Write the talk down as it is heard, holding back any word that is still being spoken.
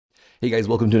Hey guys,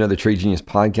 welcome to another Trade Genius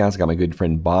podcast. I got my good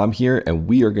friend Bob here, and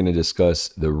we are going to discuss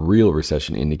the real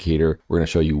recession indicator. We're going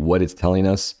to show you what it's telling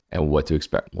us and what to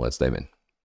expect. Let's dive in.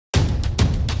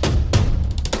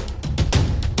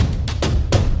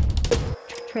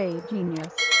 Trade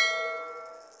Genius.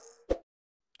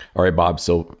 All right, Bob.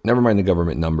 So never mind the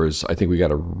government numbers. I think we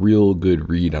got a real good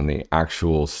read on the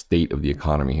actual state of the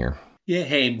economy here. Yeah,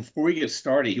 hey, before we get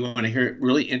started, you want to hear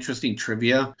really interesting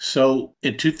trivia? So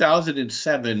in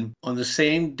 2007, on the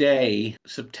same day,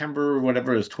 September,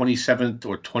 whatever it was, 27th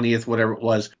or 20th, whatever it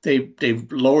was, they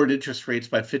lowered interest rates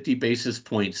by 50 basis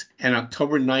points. And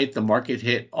October 9th, the market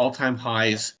hit all-time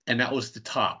highs, and that was the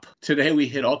top. Today, we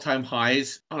hit all-time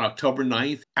highs on October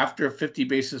 9th after a 50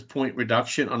 basis point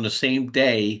reduction on the same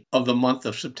day of the month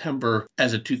of September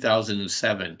as of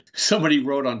 2007. Somebody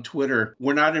wrote on Twitter,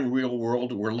 "We're not in real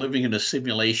world, we're living in a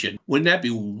simulation." Wouldn't that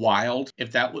be wild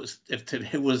if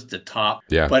today was the top?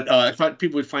 Yeah. But I thought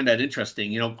people would find that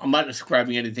interesting. I'm not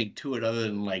ascribing anything to it other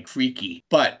than like freaky.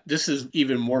 But this is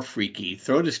even more freaky.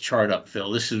 Throw this chart up,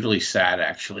 Phil. This is really sad,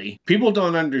 actually. People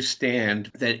don't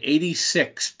understand that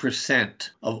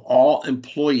 86% of all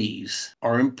employees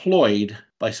are employed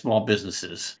by small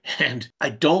businesses. And I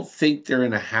don't think they're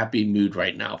in a happy mood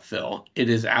right now, Phil. It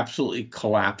is absolutely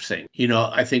collapsing.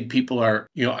 I think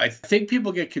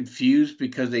people get confused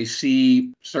because they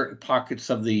see certain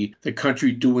pockets of the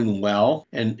country doing well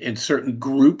and certain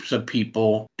groups of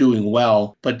people doing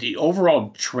well. But the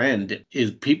overall trend is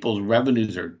people's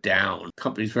revenues are down.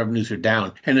 Companies' revenues are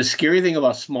down. And the scary thing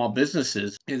about small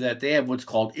businesses is that they have what's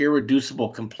called irreducible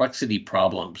complexity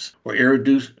problems or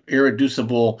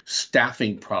irreducible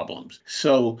staffing problems.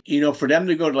 So, for them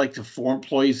to go to 4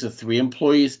 employees to 3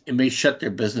 employees, it may shut their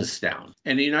business down.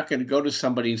 And you're not going to go to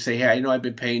somebody and say, "Hey, I know I've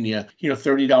been paying you,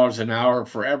 $30 an hour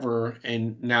forever,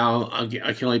 and now I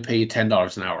can only pay you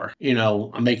 $10 an hour.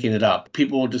 I'm making it up."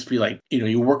 People will just be like,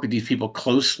 you work with these people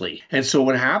closely. And so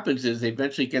what happens is they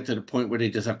eventually get to the point where they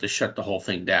just have to shut the whole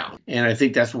thing down. And I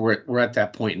think that's where we're at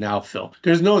that point now, Phil.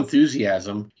 There's no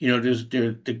enthusiasm.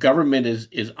 The government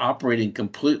is operating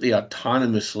completely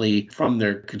autonomously from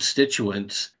their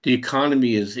constituents. The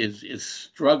economy is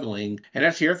struggling, and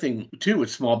that's the other thing too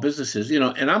with small businesses. And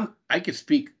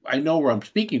I know where I'm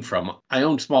speaking from. I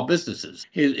own small businesses.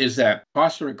 Is that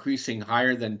costs are increasing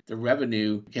higher than the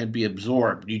revenue can be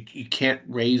absorbed. You can't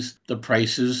raise the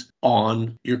prices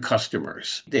on your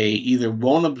customers. They either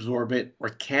won't absorb it or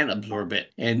can't absorb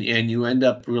it, and you end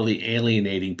up really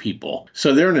alienating people.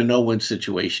 So they're in a no-win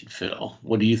situation, Phil.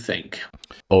 What do you think?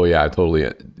 Oh yeah, totally.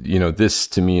 This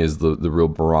to me is the real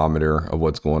barometer of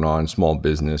what's going on. Small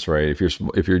business, right? If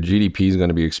your GDP is going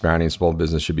to be expanding, small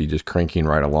business should be just cranking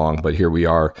right along. But here we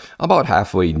are, about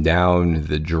halfway down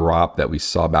the drop that we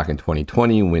saw back in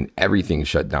 2020 when everything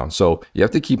shut down. So you have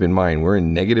to keep in mind we're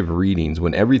in negative readings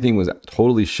when everything was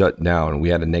totally shut down. We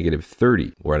had a negative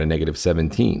 30. We're at a negative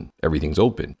 17. Everything's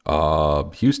open.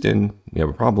 Houston, we have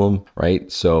a problem,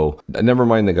 right? So never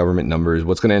mind the government numbers.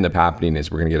 What's going to end up happening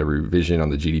is we're going to get a revision on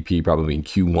the GDP probably in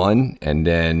Q1, and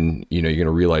then you're going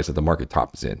to realize that the market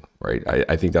tops in, right?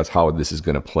 I think that's how this is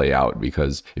going to play out,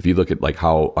 because if you look at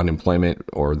how unemployment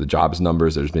or the jobs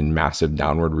numbers, there's been massive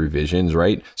downward revisions,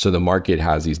 right? So the market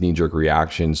has these knee-jerk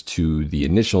reactions to the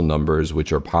initial numbers,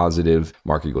 which are positive.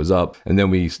 Market goes up, and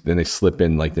then they slip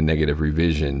in the negative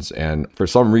revisions, and for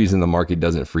some reason the market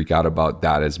doesn't freak out about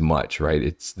that as much, right?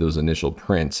 It's those initial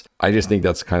prints. I just think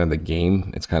that's kind of the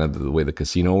game. It's kind of the way the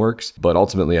casino works. But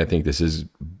ultimately, I think this is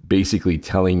basically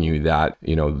telling you that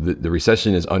the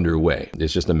recession is underway.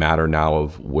 It's just a matter now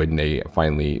of when they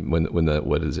finally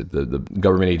the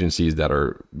government agencies that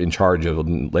are in charge of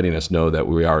letting us know that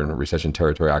we are in a recession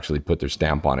territory actually put their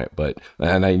stamp on it.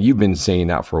 You've been saying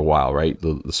that for a while, right?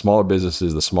 The smaller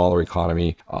businesses, the smaller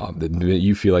economy,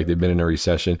 you feel like they've been in a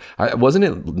recession. Wasn't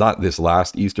it not this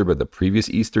last Easter, but the previous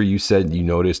Easter? You said you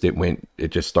noticed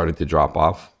it just started to drop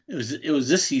off. It was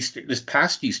this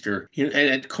past Easter, and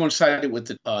it coincided with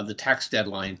the tax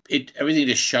deadline. Everything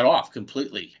just shut off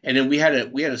completely, and then we had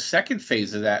a second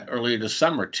phase of that earlier this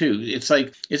summer too. It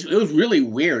was really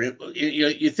weird.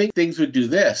 You think things would do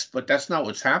this, but that's not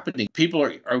what's happening. People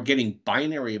are getting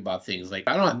binary about things like,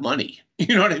 "I don't have money."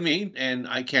 You know what I mean? And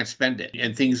I can't spend it.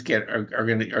 And things are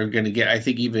gonna get, I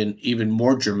think, even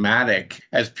more dramatic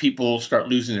as people start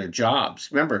losing their jobs.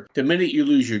 Remember, the minute you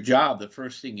lose your job, the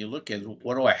first thing you look at is,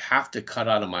 what do I have to cut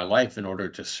out of my life in order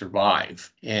to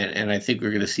survive? And I think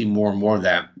we're gonna see more and more of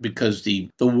that, because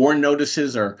the warn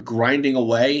notices are grinding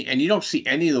away, and you don't see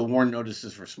any of the warn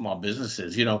notices for small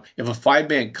businesses. If a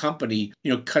 5-man company,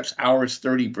 cuts hours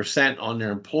 30% on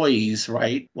their employees,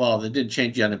 right? Well, they didn't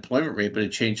change the unemployment rate, but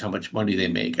it changed how much money money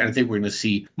they make. And I think we're going to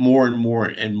see more and more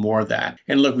and more of that.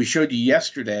 And look, we showed you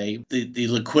yesterday, the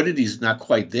liquidity is not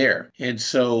quite there. And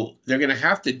so they're going to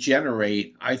have to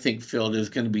generate, I think, Phil, there's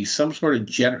going to be some sort of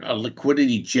a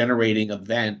liquidity generating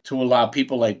event to allow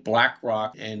people like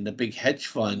BlackRock and the big hedge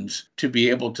funds to be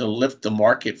able to lift the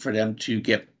market for them to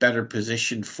get better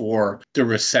positioned for the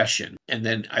recession. And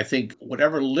then I think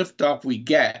whatever liftoff we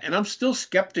get, and I'm still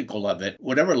skeptical of it,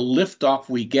 whatever liftoff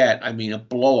we get, I mean, a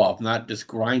blow off, not this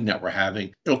grind that we're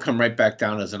having, it'll come right back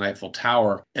down as an Eiffel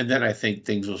Tower. And then I think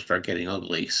things will start getting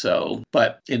ugly. So,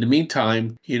 but in the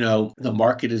meantime, the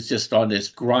market is just on this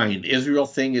grind. Israel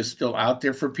thing is still out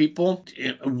there for people.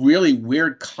 Really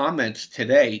weird comments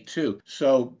today, too.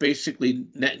 So basically,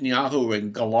 Netanyahu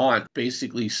and Gallant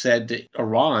basically said to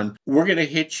Iran, we're going to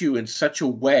hit you in such a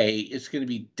way, it's going to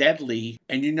be deadly,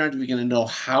 and you're not even going to know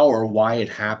how or why it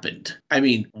happened. I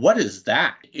mean, what is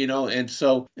that? And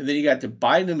then you got the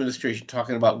Biden administration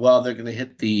talking about, well, they're going to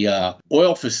hit the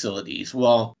oil facilities.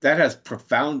 Well, that has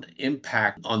profound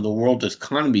impact on the world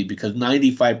economy because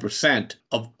 95%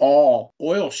 of all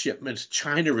oil shipments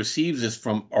China receives is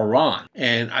from Iran.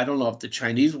 And I don't know if the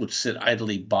Chinese would sit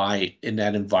idly by in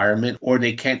that environment, or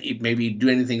they can't maybe do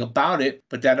anything about it,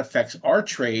 but that affects our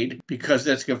trade because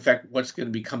that's going to affect what's going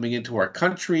to be coming into our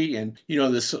country. And,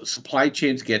 the supply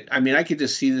chains I could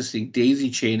just see this thing daisy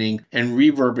chaining and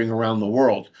reverbing around the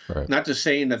world. Right. Not to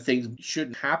saying that things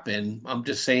shouldn't happen. I'm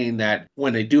just saying that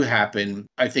when they do happen,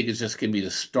 I think it's just going to be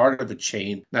the start of a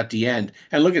chain, not the end.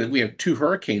 And look at it, we have 2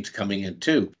 hurricanes coming in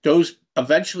too. Those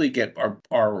eventually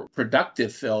are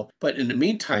productive, Phil. But in the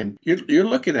meantime, you're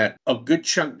looking at a good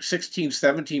chunk,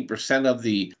 16-17% of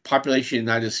the population of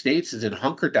the United States is in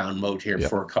hunker down mode here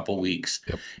for a couple of weeks.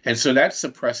 Yep. And so that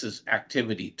suppresses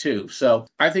activity too. So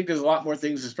I think there's a lot more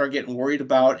things to start getting worried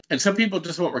about. And some people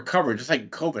just won't recover, just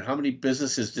like COVID. How many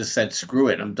businesses just said, screw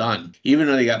it, I'm done. Even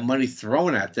though they got money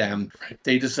thrown at them,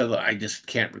 they just said, I just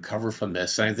can't recover from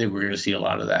this. And I think we're going to see a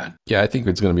lot of that. Yeah, I think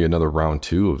it's going to be another round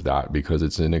 2 of that because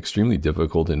it's an extremely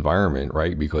difficult environment,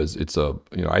 right? Because it's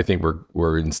I think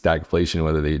we're in stagflation,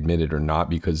 whether they admit it or not,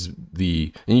 because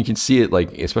and you can see it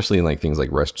like, especially in like things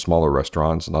like smaller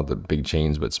restaurants, not the big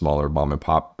chains, but smaller mom and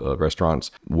pop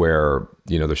restaurants where,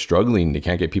 they're struggling. They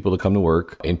can't get people to come to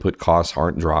work. Input costs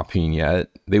aren't dropping yet.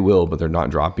 They will, but they're not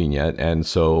dropping yet. And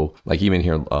so like even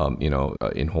here,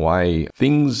 in Hawaii,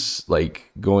 things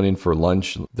like going in for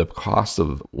lunch, the cost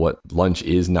of what lunch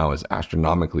is now is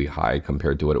astronomically high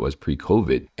compared to what it was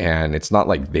pre-COVID. And it's not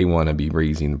like they want to be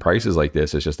raising the prices like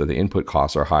this. It's just that the input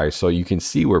costs are high. So you can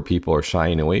see where people are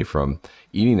shying away from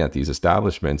eating at these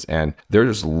establishments, and they're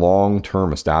just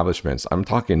long-term establishments. I'm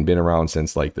talking been around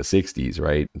since like the 60s,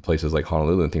 right? Places like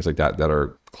Honolulu and things like that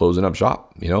are closing up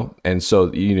shop, And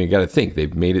so, you got to think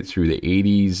they've made it through the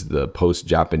 80s, the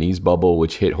post-Japanese bubble,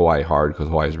 which hit Hawaii hard because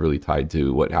Hawaii is really tied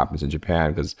to what happens in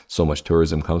Japan because so much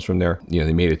tourism comes from there.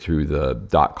 They made it through the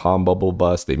 .com bubble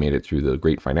bust. They made it through the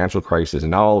great financial crisis.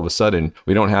 And now all of a sudden,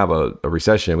 we don't have a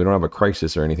recession. We don't have a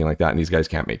crisis or anything like that. And these guys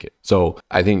can't make it. So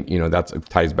I think, that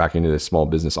ties back into this small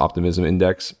business optimism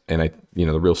index. And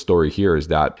the real story here is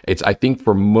that I think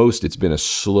for most, it's been a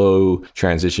slow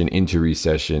transition into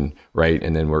recession, right?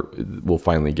 And then we'll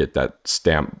finally get that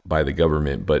stamp by the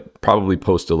government, but probably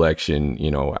post-election,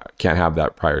 can't have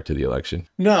that prior to the election.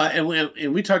 No,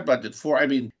 and we talked about that before. I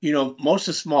mean, most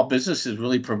of small businesses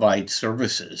really provide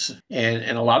services,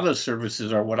 and a lot of those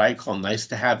services are what I call nice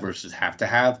to have versus have to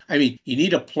have. I mean, you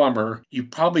need a plumber. You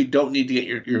probably don't need to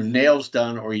get your nails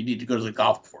done, or you need to go to the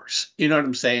golf course. You know what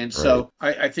I'm saying? Right. So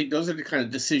I think those are the kind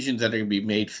of decisions that are going to be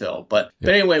made, Phil. But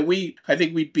anyway, I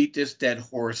think we beat this dead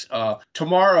horse.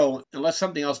 Tomorrow, unless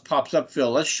something else pops up,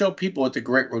 Phil, let's show people what the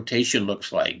great rotation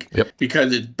looks like. Yep.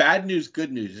 Because it's bad news,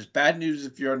 good news. It's bad news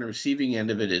if you're on the receiving end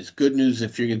of it. It's good news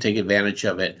if you're going to take advantage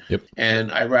of it. Yep.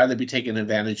 And I'd rather be taking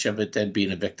advantage of it than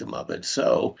being a victim of it.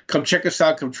 So come check us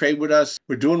out. Come trade with us.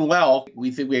 We're doing well.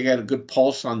 We think we got a good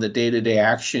pulse on the day-to-day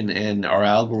action, and our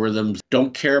algorithms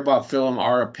don't care about, Phil,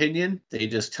 our opinion. They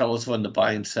just tell us when to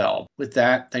buy and sell. With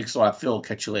that, thanks a lot, Phil.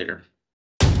 Catch you later.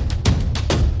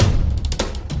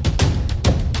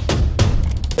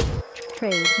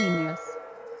 Trade Genius.